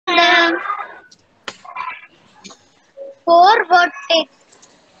4 vertex.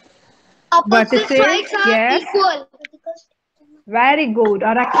 Opposite Vertices, sides are yes. equal. Very good.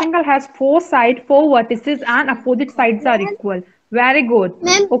 A rectangle has 4 sides, 4 vertices, and opposite sides are equal. Very good.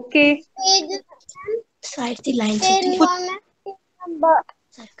 Ma'am, Okay. side the lines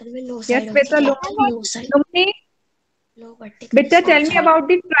circle में no Yes, side होती Beta. है Lumini. no side Lumini. no vertical Beta, tell no me side. about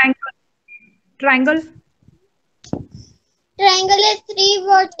the triangle. Triangle. Triangle is 3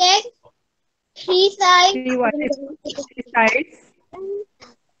 vertex, 3 sides, 3 vertices, 3 sides.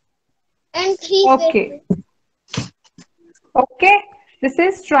 and 3 Okay. Okay. This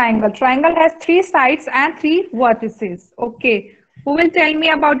is triangle. Triangle has 3 sides and 3 vertices. Okay. Who will tell me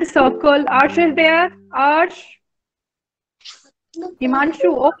about the circle? Arsh is there? Arsh? Himanshu.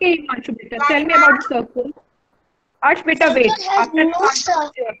 Okay, Himanshu, beta. Tell me about the circle. Arsh, beta, wait. After no side.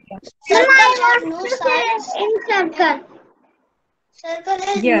 circle Circle has no sides in circle. Circle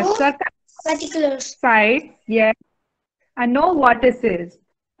has yes, no circle particulars. sides. Yes. And no vertices.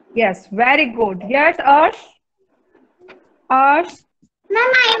 Yes, very good. Yes, Arsh. Arsh.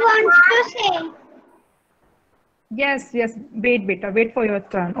 Ma'am, I want to say. Yes, yes. Wait, beta. Wait for your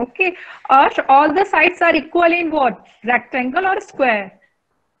turn. Okay. Arsh, all the sides are equal in what? Rectangle or square?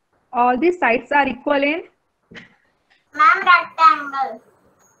 All the sides are equal in? Ma'am, rectangle.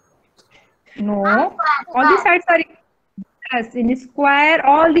 No. All the sides are equal. Yes, in square,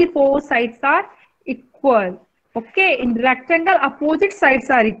 all the 4 sides are equal. Okay. In rectangle, opposite sides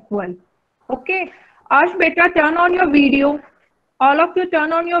are equal. Okay. Arsh, beta, turn on your video. All of you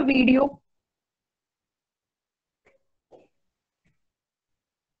turn on your video.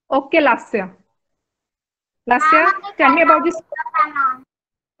 Okay, Lasya. Lasya, tell me about this.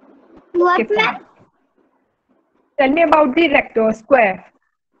 What, Okay, ma'am? fine. Tell me about the rectangle, square.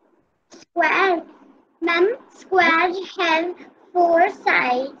 Square. Ma'am, square has 4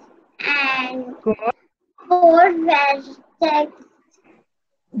 sides and Good. 4 vertices and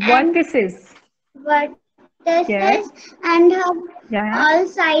Vertices. vertices Yes. and Yeah. all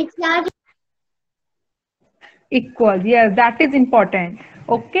sides are Equal. Yes, that is important.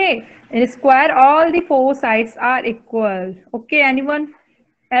 Okay. In square, all the 4 sides are equal. Okay. Anyone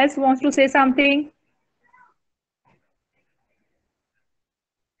else wants to say something?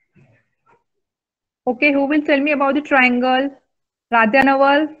 Okay. Who will tell me about the triangle? Radhya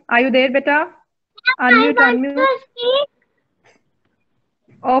Naval, are you there, beta? I Unmute, want unmute. to speak.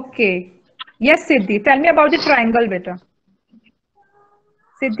 Okay. Yes, Siddhi. Tell me about the triangle, beta.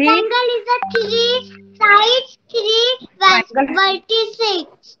 Siddhi? Triangle is a 3 sides, 3 Triangle.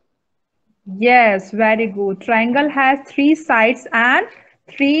 vertices. Yes, very good. Triangle has 3 sides and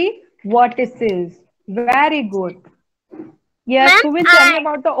 3 vertices. Very good. Yes, Ma'am, who will tell me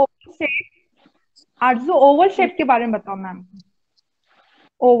about the oval shape? Aarzoo Oval shape के बारे में बताओ ma'am.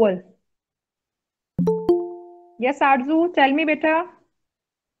 Oval. Yes, Arzu, tell me beta.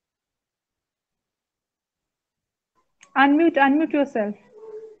 Unmute yourself.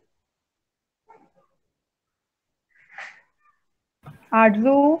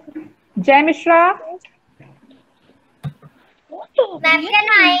 Arzu, Jay Mishra. Ma'am, can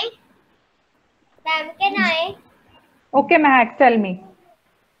I? Ma'am, can I? Okay, Mahak, tell me.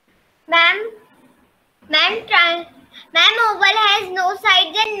 Ma'am, ma'am, oval has no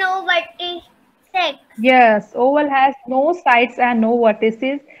sides and no vertices. Yes, oval has no sides and no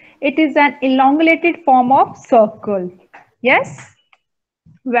vertices. It is an elongated form of circle. Yes?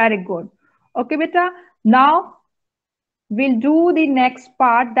 Very good. Okay, beta. Now we'll do the next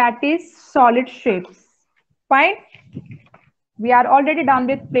part, that is solid shapes. Fine? We are already done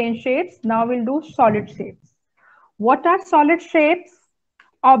with plane shapes. Now we'll do solid shapes. What are solid shapes?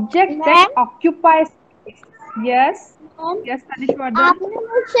 Objects that occupy space. Yes. Yes, Tanishwardhan. आपने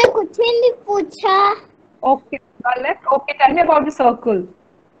मुझसे कुछ ही नहीं पूछा. Okay, Galet. Okay, tell me about the circle.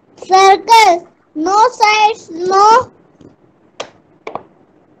 Circle, no sides, no.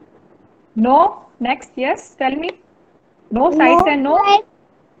 No. Next, yes. Tell me. No sides and no. sides.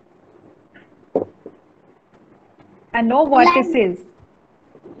 And no vertices.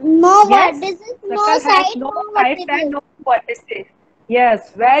 No Yes. vertices, no Circle has sides, no no sides vertices. and no vertices.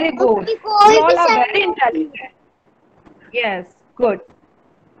 Yes, very good. उसकी You कोई all भी are side very intelligent. Yes, good.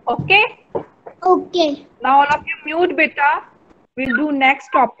 Okay. Okay. Now all of you mute beta. We'll do next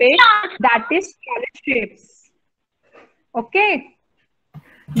topic, that is solid shapes. Okay.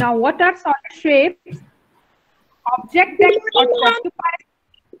 Now what are solid shapes? Object that occupy.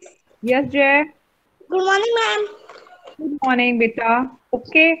 Yes, Jay. Good morning, ma'am. Good morning, beta.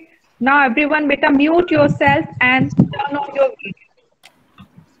 Okay. Now everyone beta mute yourself and turn on your video.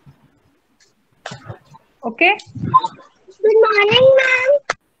 Okay. Good morning, ma'am.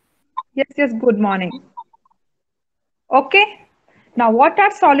 Yes, yes, good morning. Okay. Now, what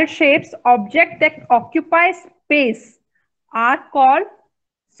are solid shapes? Objects that occupy space are called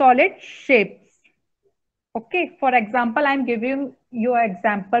solid shapes. Okay. For example, I'm giving you an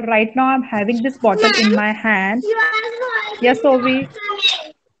example. Right now, I'm having this bottle in Ma'am, my hand. your voice Yes, is not Ovi.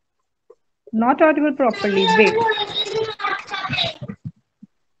 coming. Not audible Ma'am, properly. your Wait. voice is not coming.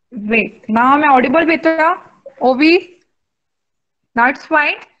 Wait. Now I'm audible, beta. Ovi. Now it's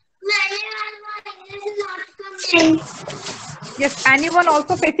fine. Ma'am, your voice is not coming. Yes. Anyone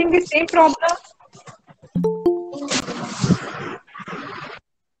also facing the same problem?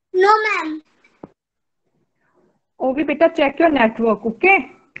 No, ma'am. Ovi, beta, check your network.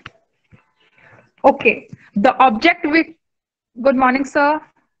 Okay. Okay. The object with. Good morning, sir.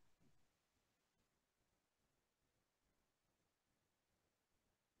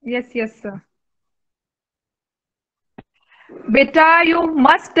 Yes, yes, sir. Beta, you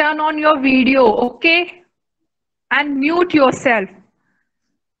must turn on your video, okay? And mute yourself.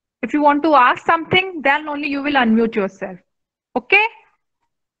 If you want to ask something, then only you will unmute yourself. Okay?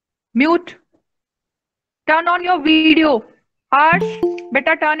 Mute. Turn on your video. Harsh,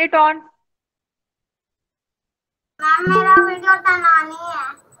 beta, turn it on. Ma'am मेरा video बनानी है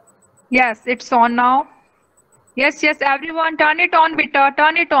Yes, it's on now. Yes, yes, everyone, turn it on, beta.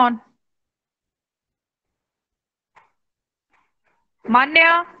 Turn it on.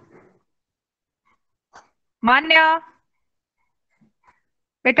 Manya, Manya,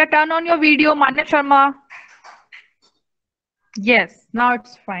 beta, turn on your video, Manya Sharma. Yes, now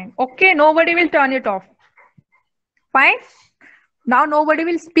it's fine. Okay, nobody will turn it off. Fine. Now nobody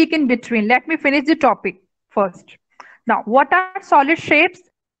will speak in between. Let me finish the topic first. Now, what are solid shapes?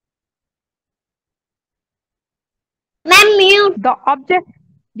 Ma'am mute The object.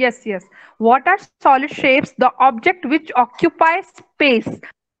 Yes, yes. What are solid shapes? The object which occupies space.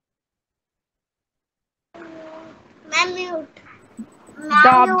 Ma'am mute The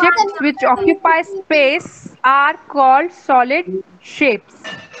ma'am you are objects which occupy space are called solid shapes.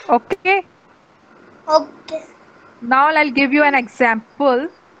 Okay. Okay Now I'll give you an example.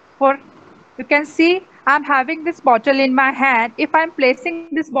 For you can see I'm having this bottle in my hand. If I'm placing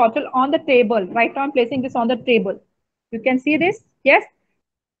this bottle on the table, right now I'm placing this on the table. You can see this? Yes.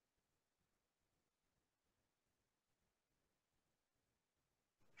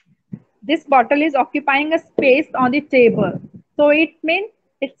 This bottle is occupying a space on the table. So it means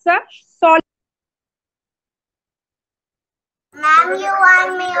it's a solid. Ma'am you are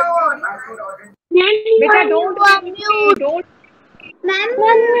mute Beta, ma'am don't you are mute me. Mute Don't. Ma'am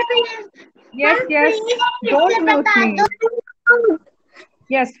Yes, ma'am yes. Please Don't इसे mute बता me. दो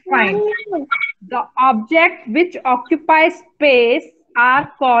Yes, fine. Ma'am The object which occupies space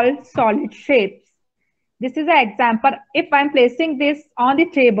are called solid shapes. This is an example. If I'm placing this on the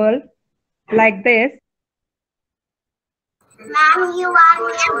table like this, ma'am you are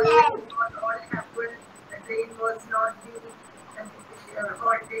muted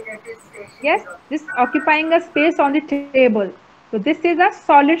yes, this occupying a space on the table. So this is a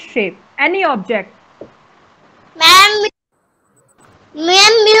solid shape. Any object. Ma'am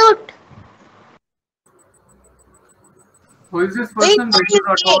ma'am mute Who is this person? Vaishnu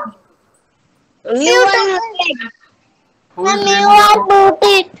Rathod? You are muted. Who is Ma'am, Vaishnu you are Rathod?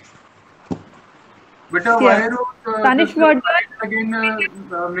 muted. Beta, why Yes. are you Tanish just Vardhan.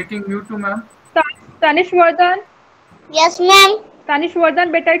 again making mute to ma'am? Tanish Vardhan. Yes, ma'am. Tanish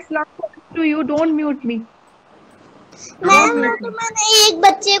Vardhan, beta, it's not to you. Don't mute me. Do ma'am not वो make तो मैंने एक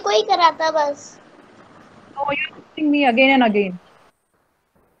बच्चे को ही करा था बस No, you're muting me again and again.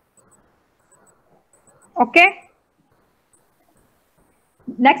 Okay.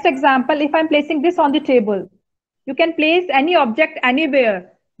 Next example, if I'm placing this on the table, you can place any object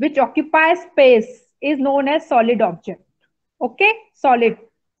anywhere which occupies space is known as solid object. Okay, solid.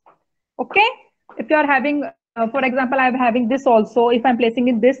 Okay, if you are having, for example, I'm having this also. If I'm placing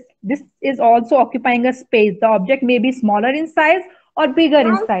in this is also occupying a space. The object may be smaller in size or bigger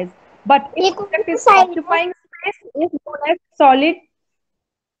in ma'am size, but if ये कौन object सा is side है occupying space is known as solid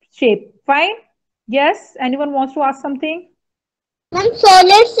shape. Fine. Yes. Anyone wants to ask something? Ma'am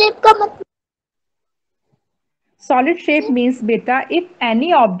solid shape का मतलब Solid shape means beta if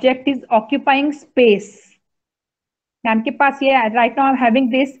any object is occupying space. Ma'am के पास ये right now I'm having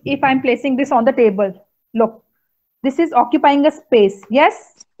this. If I'm placing this on the table, look, this is occupying a space. Yes,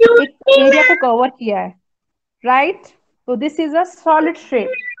 एक area को cover किया है, right? So this is a solid shape.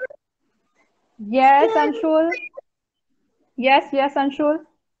 Yes, Anshul. Yes, yes, Anshul.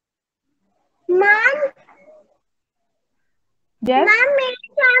 Ma'am Yes. Ma'am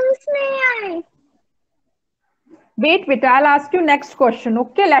मेरे chance नहीं आए Wait, I'll ask you next question.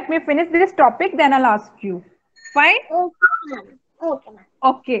 Okay, let me finish this topic, then I'll ask you. Fine? Okay, ma'am. Okay, ma'am.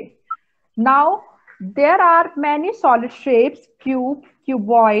 Okay. Now, there are many solid shapes, cube,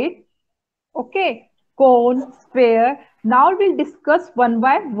 cuboid, okay, cone, sphere. Now we'll discuss one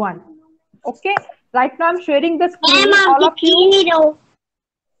by one. Okay. Right now I'm sharing the Ma'am, screen. All आपकी of you, hero.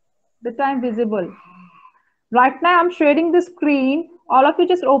 the time visible. Right now I'm sharing the screen. All of you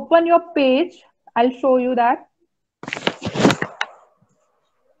just open your page. I'll show you that.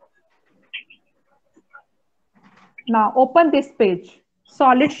 Now open this page.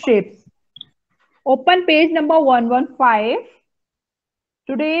 Solid shapes. Open page number 115.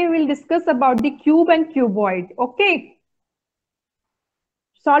 Today we'll discuss about the cube and cuboid. Okay.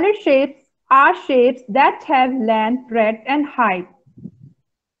 Solid shapes are shapes that have length, breadth, and height.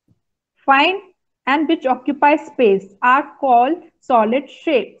 Fine, and which occupy space are called solid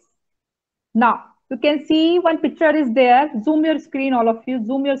shapes. Now, you can see one picture is there. Zoom your screen, all of you.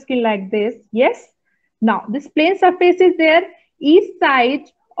 Zoom your screen like this. Yes. Now, this plane surface is there. Each side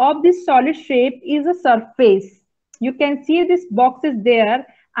of this solid shape is a surface. You can see this box is there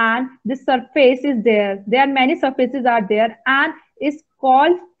and this surface is there. There are many surfaces are there and is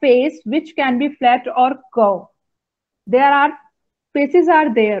called face, which can be flat or curved. There are faces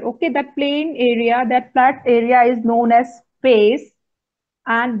are there. Okay, that plane area, that flat area is known as face,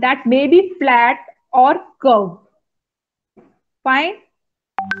 and that may be flat or curved. Fine.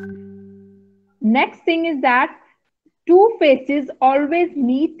 Next thing is that two faces always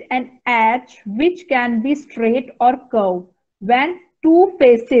meet an edge which can be straight or curved. When two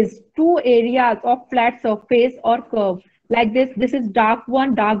faces, two areas of flat surface or curve, like this is dark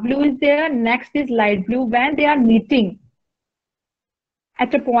one, dark blue is there, next is light blue. When they are meeting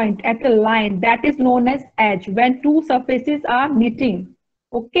at a point, at a line, that is known as edge. When two surfaces are meeting,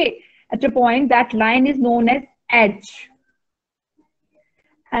 okay, at a point, that line is known as edge.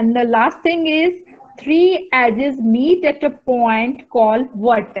 And the last thing is three edges meet at a point called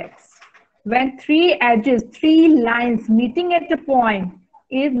vertex. When three edges, three lines meeting at a point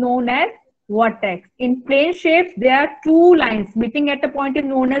is known as vertex. In plane shapes, there are two lines meeting at a point is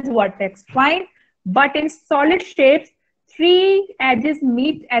known as vertex. Fine. But in solid shapes, three edges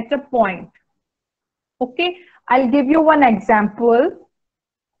meet at a point. Okay. I'll give you one example.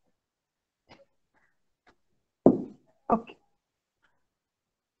 Okay.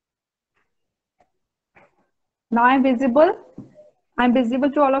 Now I'm visible. I'm visible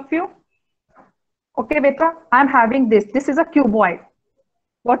to all of you. Okay, beta, I'm having this. This is a cuboid.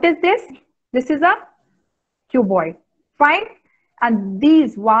 What is this? This is a cuboid. Fine. And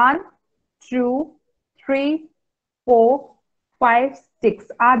these 1, 2, 3, 4, 5, 6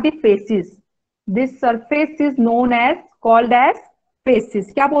 are the faces. This surface is known as, called as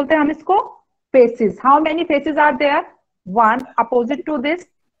faces. क्या बोलते हैं हम इसको? Faces. How many faces are there? 1 opposite to this,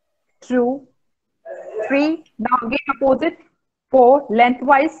 2, 3, now again opposite, 4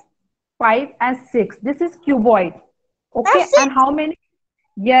 lengthwise, 5 and 6. This is cuboid. Okay, That's and how many?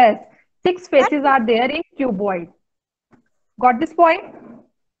 Yes, 6 faces are there in cuboid. Got this point?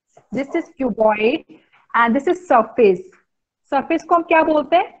 This is cuboid and this is surface. Surface को हम क्या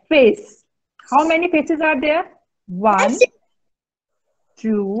बोलते हैं? Face. How many faces are there? 1,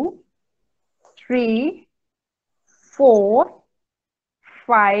 2, 3, 4,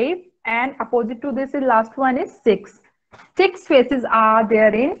 5, and opposite to this is last one is 6. 6 faces are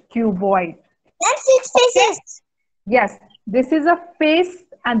there in cuboid. That's six faces. Yes, this is a face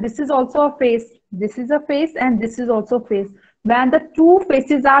and this is also a face. This is a face and this is also face. When the two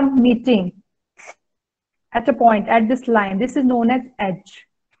faces are meeting at a point, at this line, this is known as edge.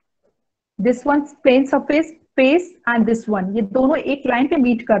 This one's plane surface, face, and this one. ये दोनों एक line पे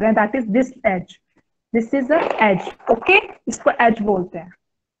meet कर रहे हैं. That is this edge. This is the edge. Okay, इसको edge बोलते हैं.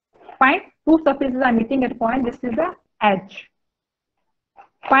 Fine. Two surfaces are meeting at a point. This is the edge.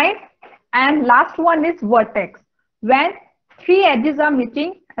 Fine. And last one is vertex. When three edges are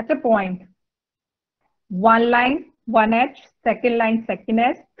meeting at a point. One line, one edge, second line, second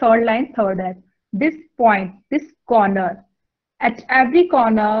edge, third line, third edge. This point, this corner. At every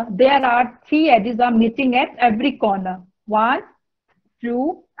corner, there are three edges are meeting at every corner. 1,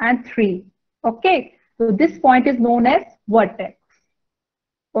 2, and 3. Okay. So this point is known as vertex.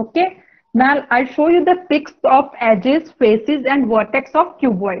 Okay. Now I'll show you the pics of edges, faces, and vertex of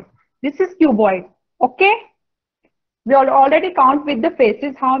cuboid. This is cuboid. Okay. We will already count with the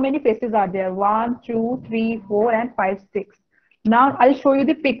faces. How many faces are there? 1, 2, 3, 4, and 5, 6. Now I'll show you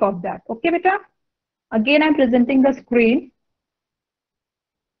the pic of that. Okay, beta? Again, I'm presenting the screen.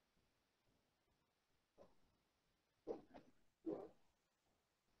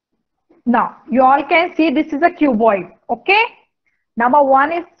 Now, you all can see this is a cuboid. Okay. Number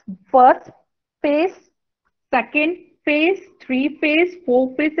 1 is first face, second face, three face,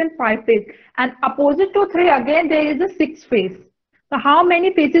 four face, and five face. And opposite to three, again there is a six face. So how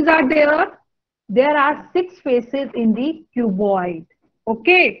many faces are there? There are six faces in the cuboid.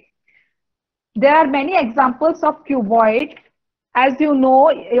 Okay. There are many examples of cuboid. As you know,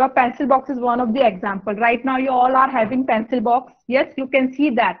 your pencil box is one of the example. Right now, you all are having pencil box. Yes, you can see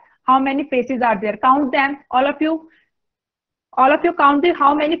that. How many faces are there? Count them, all of you. All of you count it.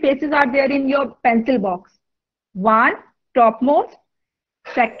 How many faces are there in your pencil box? One, topmost.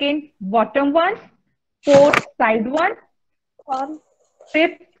 Second, bottom one. Fourth, side one.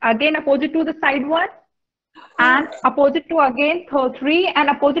 Fifth, again opposite to the side one. And opposite to again three, and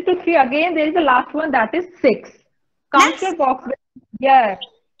opposite to three again there is the last one, that is six. Count your box. Yes,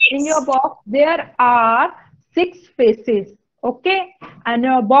 in your box there are six faces. Okay, and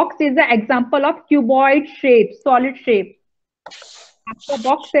your box is the example of cuboid shape, solid shape. आपका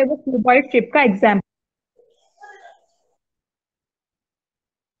box है वो cuboid shape का example.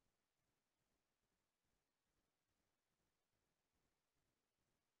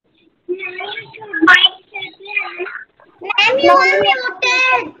 Ma'am, you are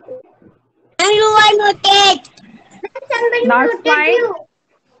muted. And you are muted. Somebody Now it's muted fine.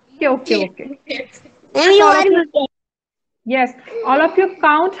 you. Okay. And you are muted. Yes, all of you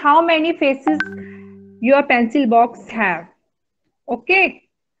count how many faces your pencil box have. Okay,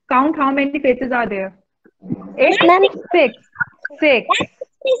 count how many faces are there. Eight, Ma'am, six, six,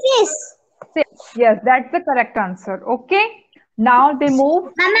 this. six. Yes, that's the correct answer. Okay, now they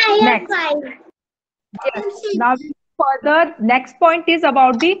move Mama, here next. five. Yes, now we move further. Next point is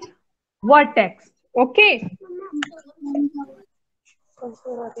about the vertex. Okay,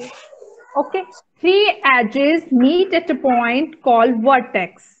 okay. Three edges meet at a point called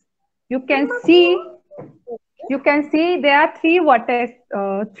vertex. You can see there are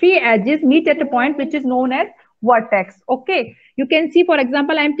three edges meet at a point which is known as vertex. Okay, you can see, for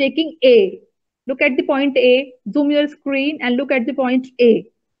example, I am taking A. Look at the point A, zoom your screen and look at the point A.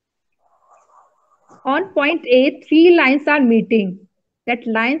 On point A, three lines are meeting. That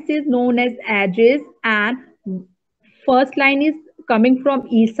lines is known as edges, and first line is coming from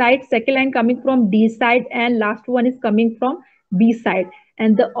E side, second line coming from D side, and last one is coming from B side.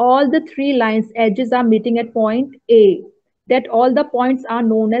 And all the three lines edges are meeting at point A. That all the points are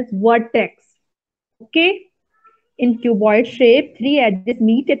known as vertex. Okay. In cuboid shape, three edges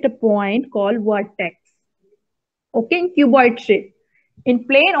meet at a point called vertex. Okay, in cuboid shape. In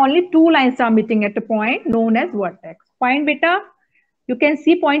plane, only two lines are meeting at a point known as vertex. Fine, beta. You can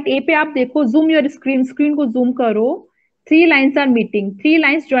see point A पे आप देखो, zoom your screen को zoom करो. Three lines are meeting. Three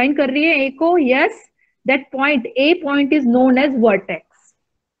lines join कर रही है A को. Yes, that point A point is known as vertex.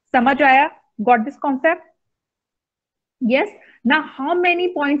 समझ आया? Got this concept? Yes. Now, how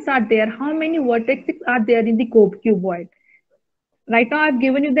many points are there? How many vertices are there in the cuboid? Right now, I've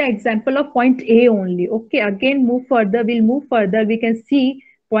given you the example of point A only. Okay, again, move further. We'll move further. We can see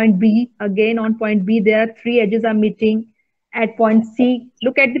point B. Again, on point B, there are three edges are meeting. At point C,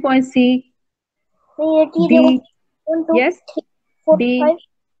 look at the point C. D, yes, D,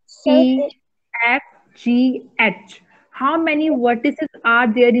 E, F, G, H. How many vertices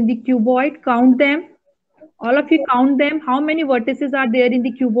are there in the cuboid? Count them. All of you count them. How many vertices are there in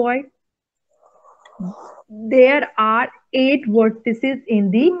the cuboid? There are 8 vertices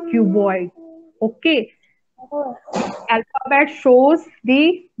in the cuboid. Okay. Alphabet shows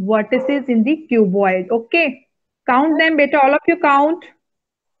the vertices in the cuboid. Okay. Count them, beta. All of you count.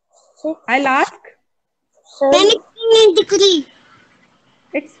 I'll ask.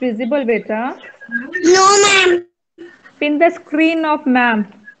 It's visible, beta. No, ma'am. Pin the screen of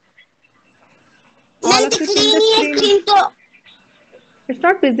ma'am. All of you pin the screen. It's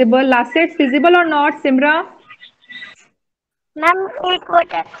not visible. Last say it's visible or not, Simra? Ma'am, 8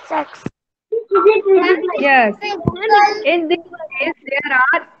 vertices. Yes. In this case, there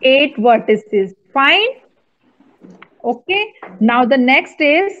are 8 vertices. Fine. Okay. Now the next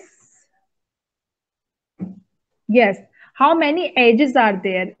is, yes. How many edges are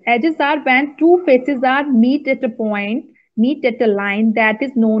there? Edges are when two faces are meet at a point, meet at a line, that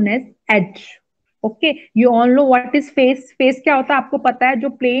is known as edge. Okay. You all know what is face. Face क्या होता है आपको पता है, जो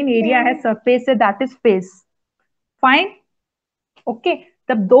plain area है surface है, that is face. Fine. Okay.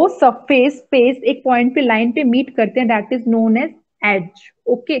 तब दो surface face एक point पे line पे meet करते हैं, that is known as edge.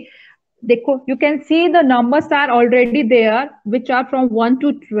 Okay. देखो, you can see the numbers are already there, which are from 1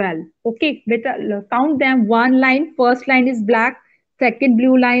 to 12. Okay, better count them. One line, first line is black, second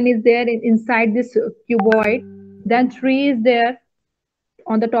blue line is there inside this cuboid. Then 3 is there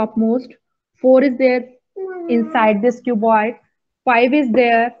on the topmost, 4 is there inside this cuboid, 5 is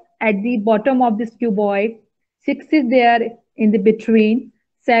there at the bottom of this cuboid, 6 is there in the between,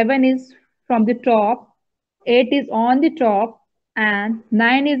 7 is from the top, 8 is on the top, and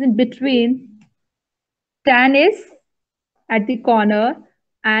 9 is in between, 10 is at the corner,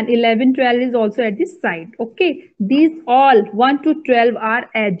 and 11, 12 is also at the side. Okay, these all 1 to 12 are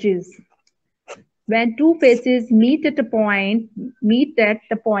edges. When two faces meet at the point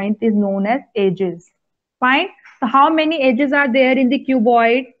is known as edges. Fine. So how many edges are there in the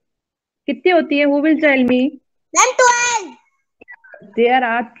cuboid? कितनी होती है? Who will tell me? Then 12. There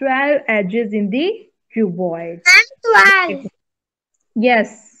are 12 edges in the cuboid. Then 12.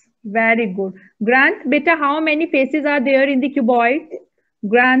 Yes, very good. Grant, beta, how many faces are there in the cuboid?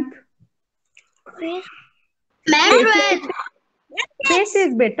 Grant. Ma'am, 12.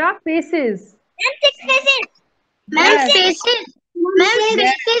 Faces, beta, faces. Ma'am, 6 faces. Yes. faces. Ma'am,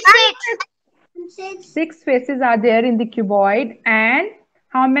 Yes. 6. 6 faces are there in the cuboid. And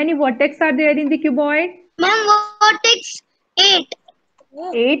how many vertex are there in the cuboid? Ma'am, vertex 8.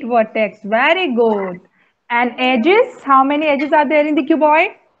 8 vertex. Very good. And edges, how many edges are there in the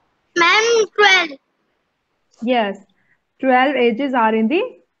cuboid? Ma'am, 12. Yes, 12 edges are in the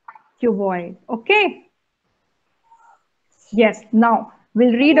cuboid. Okay. Yes, now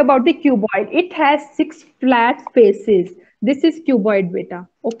we'll read about the cuboid. It has 6 flat faces. This is cuboid, beta.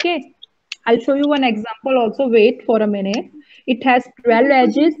 Okay. I'll show you one example also. Wait for a minute. It has 12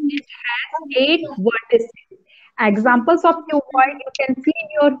 edges. It has 8 vertices. Examples of cuboid you can see in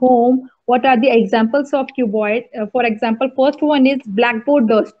your home. What are the examples of cuboid? For example, first one is blackboard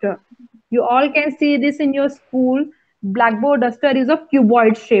duster. You all can see this in your school. Blackboard duster is of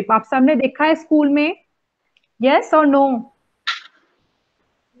cuboid shape. आप सबने देखा है school में? Yes or no?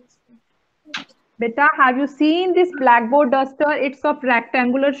 Beta, have you seen this blackboard duster? It's of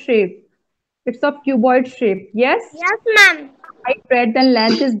rectangular shape. It's of cuboid shape. Yes? Yes, ma'am. Height, breadth, and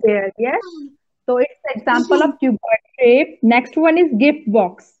length is there. Yes? So it's example of cuboid shape. Next one is gift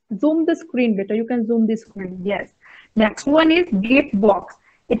box. Zoom the screen, beta. You can zoom the screen. Yes. Next one is gift box.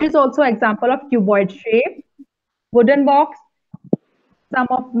 It is also example of cuboid shape. Wooden box. Some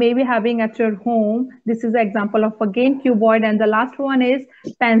of maybe having at your home. This is an example of again cuboid. And the last one is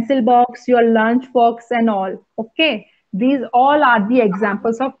pencil box, your lunch box, and all. Okay. These all are the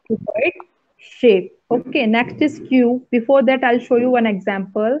examples of cuboid shape. Okay. Next is cube. Before that, I'll show you one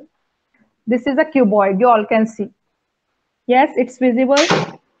example. This is a cuboid. You all can see. Yes, it's visible.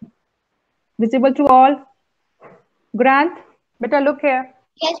 Visible to all. Grant, better look here.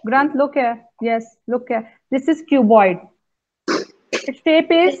 Yes. Grant, look here. Yes, look here. This is cuboid. Its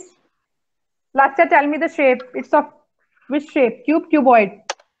shape is. Last year, tell me the shape. It's of which shape? Cube, cuboid.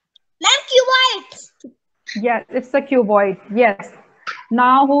 Ma'am, cuboid. Yes, it's a cuboid. Yes.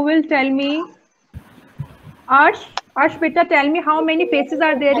 Now, who will tell me? Arsh, beta, tell me how many faces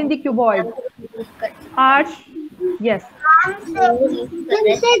are there in the cuboid? Arsh, yes.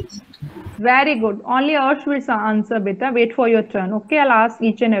 Very good. Only Arsh will answer, beta. Wait for your turn. Okay, I'll ask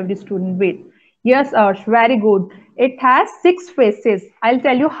each and every student. Wait. Yes, Arsh, very good. It has 6 faces. I'll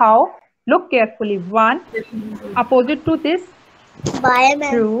tell you how. Look carefully. 1, opposite to this. Bye,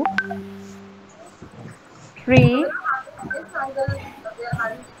 ma'am. 2, 3,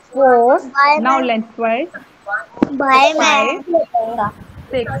 4. Bye, Now ma'am. lengthwise. Bye, ma'am. 5,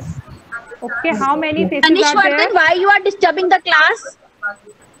 6. Okay, how many faces are there? Tanishwardan, why you are disturbing the class?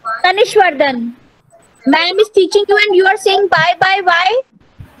 Tanishwardan, ma'am is teaching you and you are saying bye bye. Why?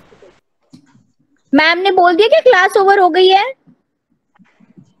 Ma'am ने बोल दिया कि class over हो गई है.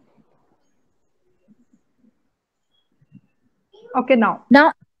 Okay, now.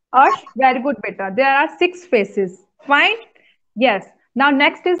 Now, Arsh, very good, beta. There are 6 faces. Fine? Yes. Now,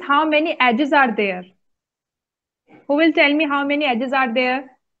 next is how many edges are there? Who will tell me how many edges are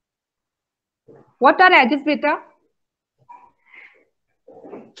there? What are edges, beta?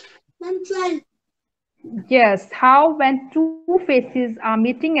 Ma'am, 12. Yes. How when two faces are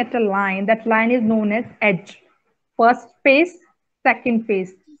meeting at a line, that line is known as edge. First face, second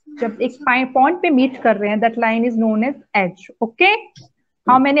face. जब एक point पे meet कर रहे हैं, that line is known as edge. Okay?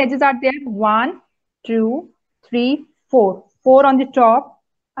 How many edges are there? 1, 2, 3, 4. 4 on the top.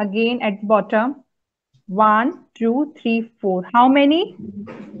 Again at the bottom. 1, 2, 3, 4. How many?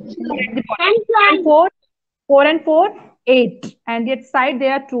 At the bottom. 4 and 4, 8. And the side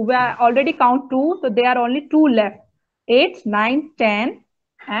there are 2. We are already count 2, so there are only 2 left. 8, 9, 10,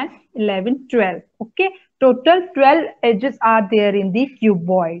 and 11, 12. Okay. Total 12 edges are there in the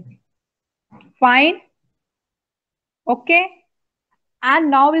cuboid. Fine. Okay. And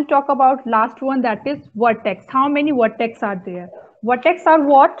now we'll talk about last one, that is vertex. How many vertex are there? Vertex are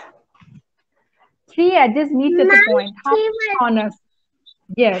what? 3 edges meet at a point. How many corners?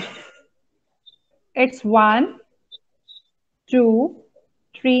 Yes. It's 1, 2,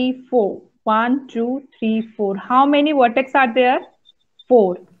 3, 4. 1, 2, 3, 4. How many vertex are there?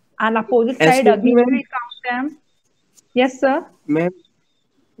 4. And opposite side Excuse me, again ma'am. we count them. Yes, sir. Ma'am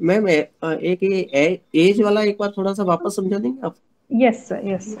ma'am एक ये as वाला एक बार थोड़ा सा वापस समझा देंगे आप? Yes, sir.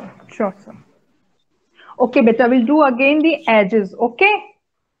 Yes, sir. Sure, sir. Okay, beta, we'll do again the edges. Okay.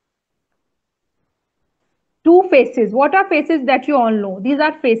 Two faces. What are faces that you all know? These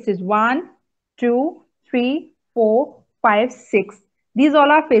are faces. 1, 2, 3, 4, 5, 6. These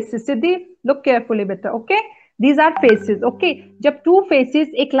all are faces. Siddhi, look carefully, beta. Okay. These are faces. Okay. जब two faces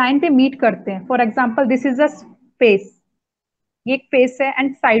एक line पे meet करते हैं. For example, this is a face. ये एक face है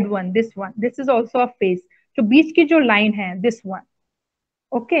and side one. This one. This is also a face. जो बीच की जो line है, this one.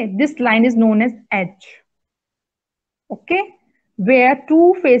 Okay. This line is known as edge. Okay. Where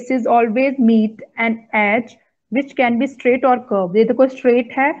two faces always meet an edge which can be straight or curved. ये देखो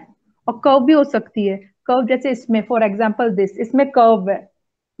straight है और curve भी हो सकती है. Curve जैसे इसमें for example this, इसमें curve है.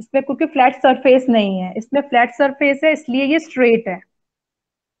 इसमें क्योंकि flat surface नहीं है, इसमें flat surface है इसलिए ये straight है.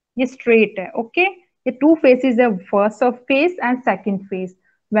 ये straight है. Okay. ये two faces है, first surface and second face.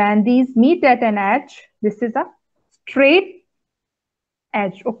 When these meet at an edge, this is a straight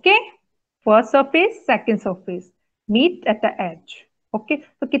edge. Okay. First surface, second surface. Meet at the edge. Okay.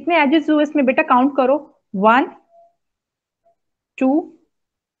 तो कितने edges हुए इसमें बेटा count करो. 1, 2,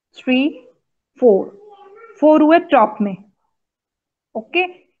 3, 4. 4 हुए top में. Okay.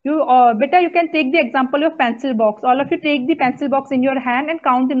 You beta, you can take the example of pencil box. All of you take the pencil box in your hand and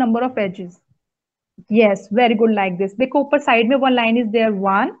count the number of edges. Yes, very good. Like this. देखो ऊपर side में one line is there.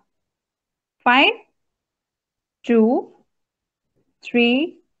 1, fine. 2,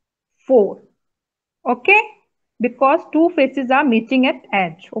 3, 4. Okay. Because two faces are meeting at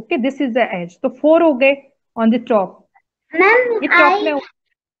edge. Okay, this is the edge. So 4 हो गए on the top. Ma'am, ये top में.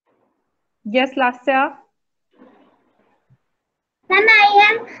 Yes, last year. Ma'am, I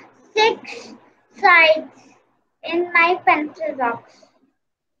have 6 sides in my pencil box.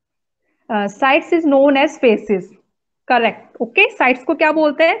 Sides is known as faces. Correct. Okay, sides को क्या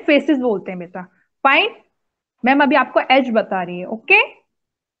बोलते हैं? Faces बोलते हैं बेटा. Fine. मैम अभी आपको edge बता रही है. Okay.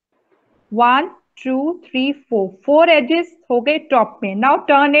 1, 2, 3, 4. 4 edges हो गए टॉप में. Now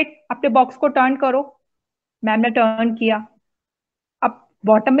turn it. अपने बॉक्स को टर्न करो. मैम ने टर्न किया. अब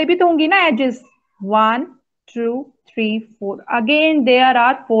बॉटम में भी तो होंगी ना edges. 1, 2, 3, 4. Again there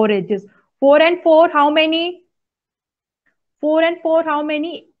are 4 edges. 4 and 4, how many? 4 and 4, how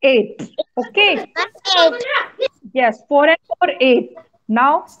many? 8. Okay. Yes, 4 and 4, 8.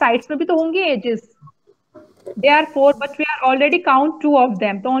 Now sides में भी तो होंगी edges. There are 4, but we are already count 2 of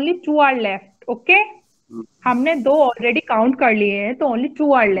them. So only 2 are left. Okay. हमने 2 already count कर लिए हैं, तो only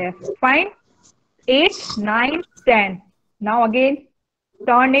 2 are left. Fine. 8, 9, 10. Now again,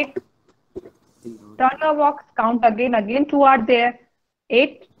 turn it. Turn your box. Count again. Again 2 are there.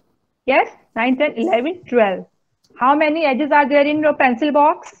 8. Yes. 9, 10, 11, 12. How many edges are there in your pencil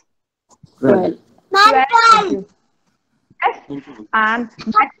box? 12. 12 edges. Yes. And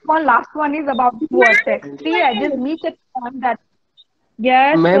next one, last one is about the vertex. 3 edges meet at point that.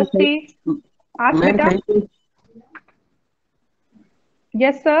 Yes, Ma'am, Swati. Ask Ma'am, beta. thank you.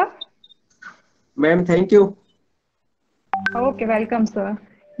 Yes, sir. Ma'am, thank you. Okay, welcome, sir.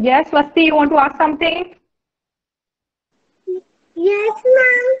 Yes, Swati, you want to ask something? Yes,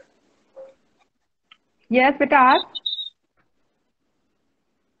 ma'am. Yes, beta, ask.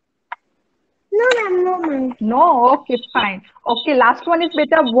 No, ma'am, no, ma'am. No, okay, fine. Okay, last one is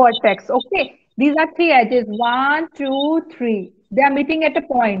beta vertex. Okay, these are 3 edges. 1, 2, 3. They are meeting at a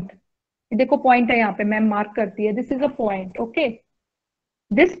point. देखो point है यहाँ पे ma'am mark करती है. This is a point. Okay,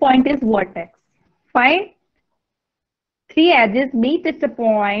 this point is vertex. Fine. 3 edges meet at a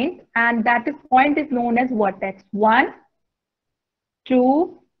point, and that point is known as vertex. 1,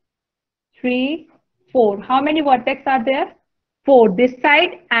 2, 3, 4. How many vertex are there? 4 this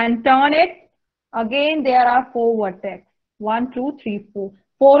side, and turn it. Again, there are 4 vertex. 1, 2, 3, 4.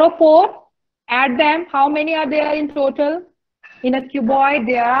 4 of 4. Add them. How many are there in total? In a cuboid,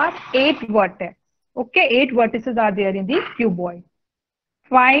 there are 8 vertex. Okay, 8 vertices are there in the cuboid.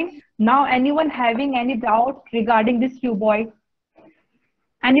 Fine. Now, anyone having any doubt regarding this cuboid?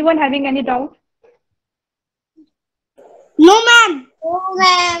 Anyone having any doubt? No, ma'am. No,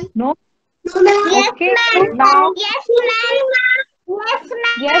 ma'am. No? No, ma'am. Okay. Now, Yes, ma'am. Yes,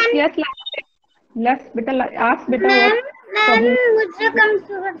 ma'am. yes. Let's beta ask beta ma'am what ma'am problem मुझे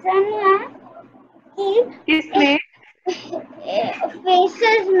confusion है कि इसमें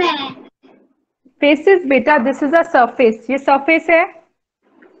faces में faces beta. This is a surface. ये surface है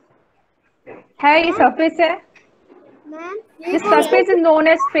ये surface है. Ma'am This surface is known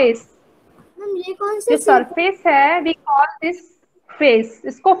as face. जो सरफेस है वी कॉल दिस फेस,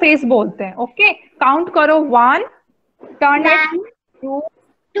 इसको फेस बोलते हैं. ओके, काउंट करो. 1, टर्न इट. 2,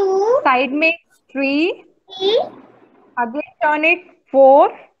 2, साइड में 3, 3, again turn it. 4,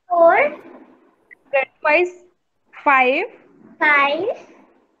 4, फ्रंटवाइज 5, 5,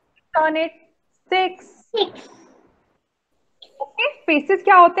 turn it. 6. 6. Okay, faces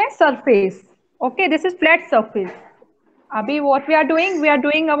क्या होते हैं? Surface. Okay, this is flat surface. अभी what we are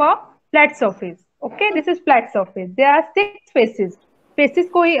doing our flat surface. Okay, this is flat surface. There are 6 faces. Faces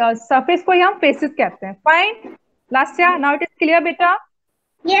को ही surface को ही हम faces कहते हैं. Fine. Lasya, now it is clear बेटा?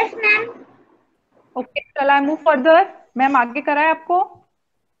 Yes, ma'am. ओके, चल I move further. Ma'am आगे कराए आपको.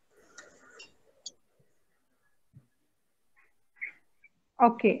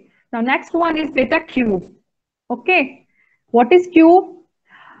 Okay, now next one is बेटा cube. Okay, what is cube?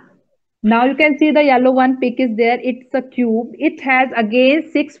 Now you can see the yellow one pick is there. It's a cube. It has again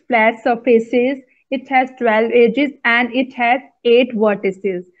 6 flat surfaces. It has 12 edges and it has 8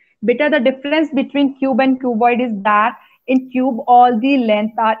 vertices. Beta, the difference between cube and cuboid is that in cube all the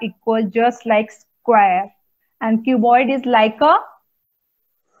lengths are equal, just like square, and cuboid is like a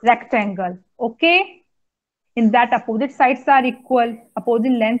rectangle. Okay, in that opposite sides are equal,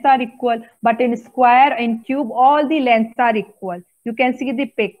 opposing lengths are equal, but in square, in cube, all the lengths are equal. You can see the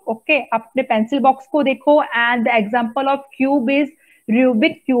pic. Okay, अपने pencil box को देखो, and the example of cube is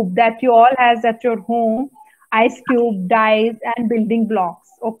Rubik cube that you all has at your home. Ice cube, dice, and building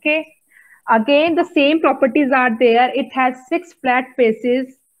blocks. Okay, again the same properties are there. It has 6 flat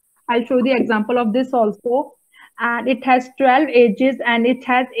faces. I'll show the example of this also, and it has 12 edges and it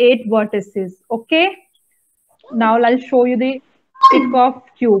has 8 vertices. Okay. Now I'll show you the pic of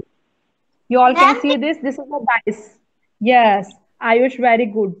cube. You all can see this. This is a dice. Yes, Ayush, very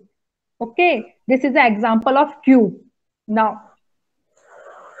good. Okay, this is the example of cube. Now,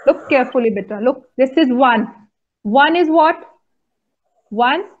 look carefully, beta. Look, this is 1. 1 is what?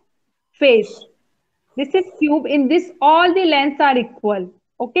 1 face. This is cube. In this, all the lengths are equal.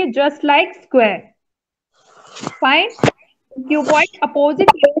 Okay, just like square. Fine. Cuboid,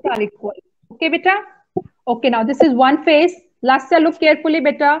 opposite lengths are equal. Okay, beta. Okay, now this is one face. Last look carefully,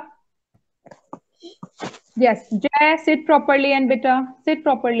 beta. Yes, Jay, sit properly and beta, sit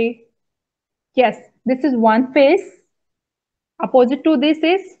properly. Yes, this is one face. Opposite to this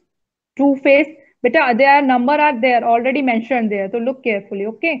is two face. Beta, their number are there, already mentioned there. So look carefully,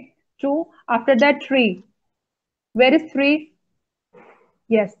 okay? 2, after that 3. Where is 3?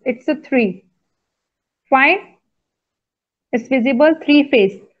 Yes, it's a 3. Fine. It's visible, 3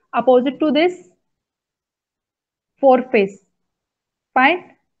 face. Opposite to this, 4 face.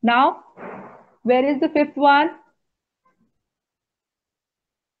 Fine. Now, where is the 5th one?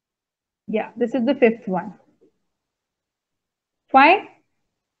 Yeah, this is the 5th one. Fine.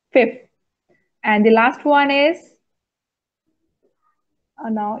 5th. And the last one is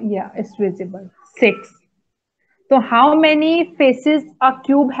now, yeah, it's visible. 6. So how many faces a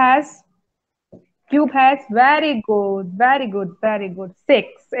cube has? Cube has, very good, very good, very good. 6.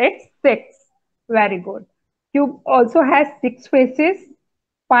 It's 6. Very good. Cube also has 6 faces.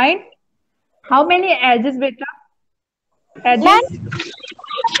 Fine. How many edges, beta? Edges?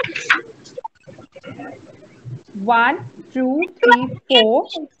 1, 2, 3, 4,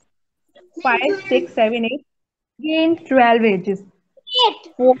 5, 6, 7, 8. Again 12 edges.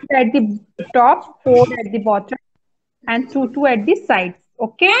 4 at the top, 4 at the bottom, and 2 at the sides.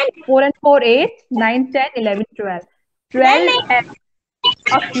 Okay? 4 and 4, 8, 9, 10, 11, 12. 12 edges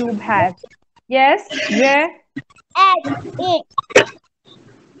a cube has. Yes? Where?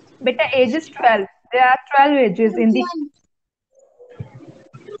 Beta, age is 12. There are 12 edges in the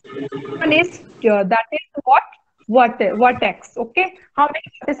one is that is what? Vertex. Okay? How many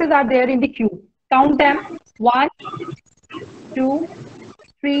vertices are there in the cube? Count them. 1, 2,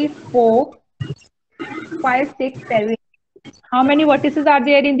 3, 4, 5, 6, 7. How many vertices are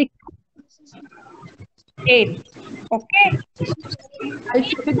there in the cube? 8. Okay. I'll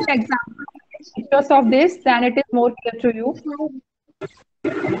show you the example pictures of this, then it is more clear to you.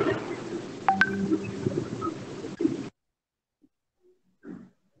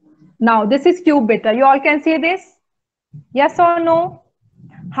 Now this is cube beta. You all can see this? Yes or no?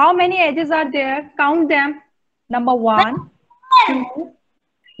 How many edges are there? Count them. Number 1, 2,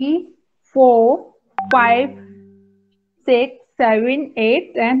 3, 4, 5, 6, 7,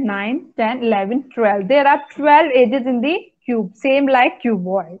 8, and 9, 10, 11, 12. There are 12 edges in the cube, same like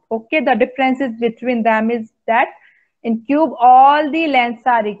cuboid. Okay, the differences between them is that in cube, all the lengths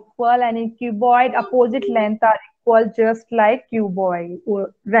are equal, and in cuboid, opposite lengths are equal, just like cuboid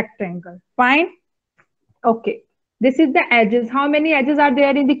or rectangle. Fine? Okay. This is the edges. How many edges are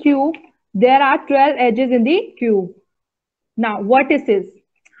there in the cube? There are 12 edges in the cube. Now, vertices.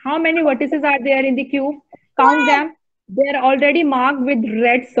 How many vertices are there in the cube? Count them. They are already marked with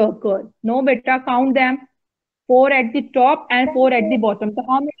red circle. No, beta, count them. 4 at the top and 4 at the bottom. So,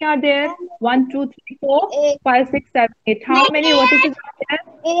 how many are there? 1, 2, 3, 4, 5, 6, 7, 8. How many vertices are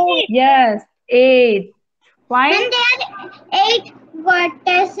there? Yes, 8. Fine. And there are 8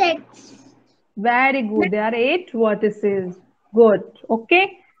 vertices. Very good. There are 8 vertices. Good.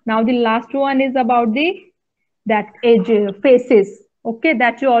 Okay. Now the last one is about the that edge faces. Okay,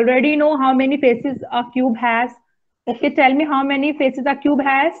 that you already know how many faces a cube has. Okay, tell me how many faces a cube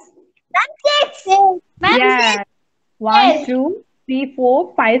has. Yeah, 1, 2, 3,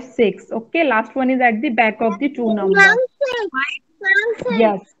 4, 5, 6. Okay, last one is at the back of the 2 number.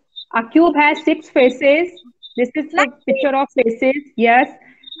 Yes, a cube has 6 faces. This is the picture of faces. Yes,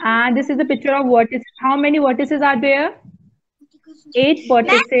 and this is the picture of vertices. How many vertices are there? 8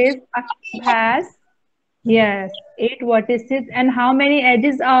 vertices. A cube has. Yes, 8 vertices. And how many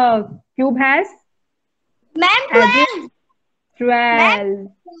edges a cube has? Edges 12.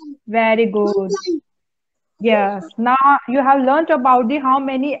 Very good. Yes. Now you have learned about the how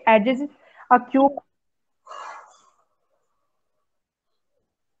many edges a cube.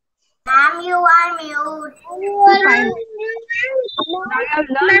 Ma'am, you are mute. Fine. Now you have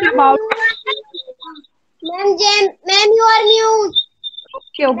learned about. Ma'am, you are mute.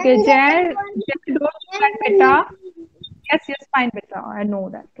 Okay. Jen, don't do that, beta. Yes, fine, beta. I know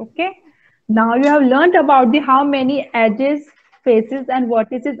that. Okay. Now you have learned about the how many edges, faces, and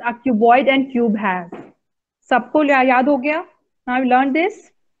vertices a cuboid and cube has. सबको याद हो गया? Now you learned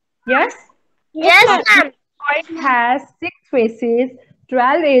this? Yes? Yes, A ma'am. cuboid has 6 faces,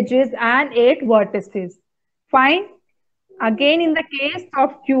 12 edges, and 8 vertices. Fine. Again, in the case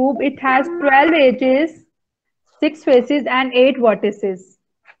of cube, it has 12 edges, 6 faces, and 8 vertices.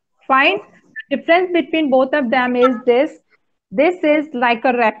 Fine. The difference between both of them is this. This is like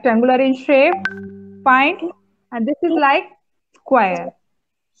a rectangular in shape. Fine. And this is like square.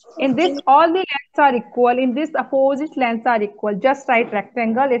 In this, all the lengths are equal. In this, opposite lengths are equal. Just write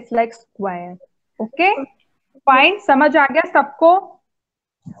rectangle. It's like square. Okay. Fine. समझ आ गया सबको?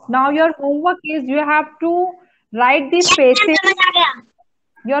 Now your homework is you have to write the faces.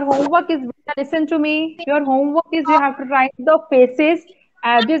 Your homework is, listen to me. Your homework is you have to write the faces,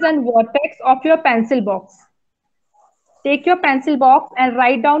 edges, and vertex of your pencil box. Take your pencil box and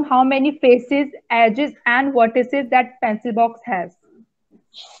write down how many faces, edges, and vertices that pencil box has.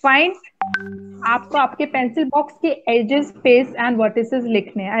 Fine. आपको आपके pencil box के edges, face, and vertices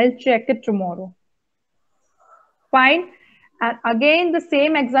लिखने हैं. I'll check it tomorrow. Fine. And again, the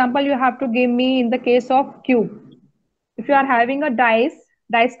same example you have to give me in the case of cube. If you are having a dice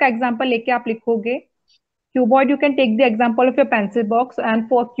का example लेके आप लिखोगे. Cuboid, you can take the example of your pencil box, and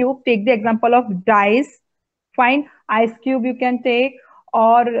for cube, take the example of dice. Fine. Ice cube you can take,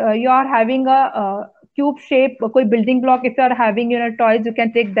 or you are having a cube shape, कोई building block. If you are having your toys, you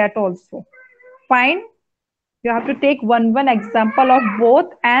can take that also. Fine. You have to take one example of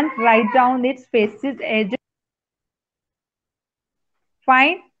both and write down its faces, edges.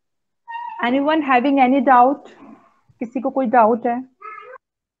 Fine. Anyone having any doubt? किसी को कोई doubt है?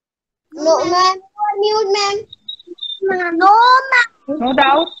 No, ma'am. You are mute, ma'am. No, ma'am. No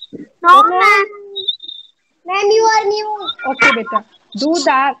doubt? No, ma'am. Ma'am, you are mute. Okay, beta. Do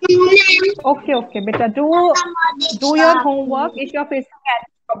that. Okay, beta. Do your homework. If you're facing any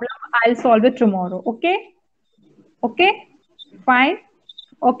problem, I'll solve it tomorrow. Okay? Fine.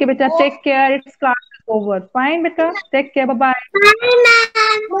 Okay, beta. Take care. It's class is over. Fine, beta. Take care. Bye-bye. Bye,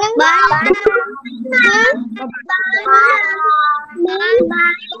 ma'am. Bye.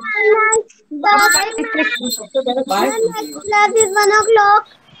 Bye-bye. Next class is 1 o'clock.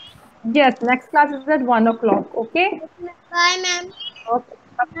 Yes, next class is at 1 o'clock. Okay? Bye, ma'am. Okay.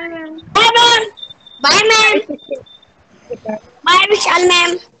 Bye, ma'am. Bye, ma'am. Bye, ma'am. Bye, Vishal,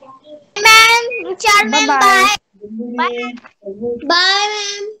 ma'am. Ma'am, Vishal, ma'am. Bye-bye. Bye. Bye,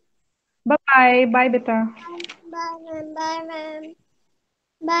 ma'am. Bye-bye. Bye, beta. Bye, ma'am. Bye, ma'am.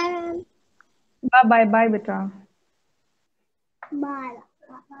 Bye, ma'am. Bye-bye. Bye, beta. Bye.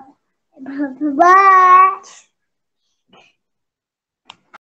 Bye.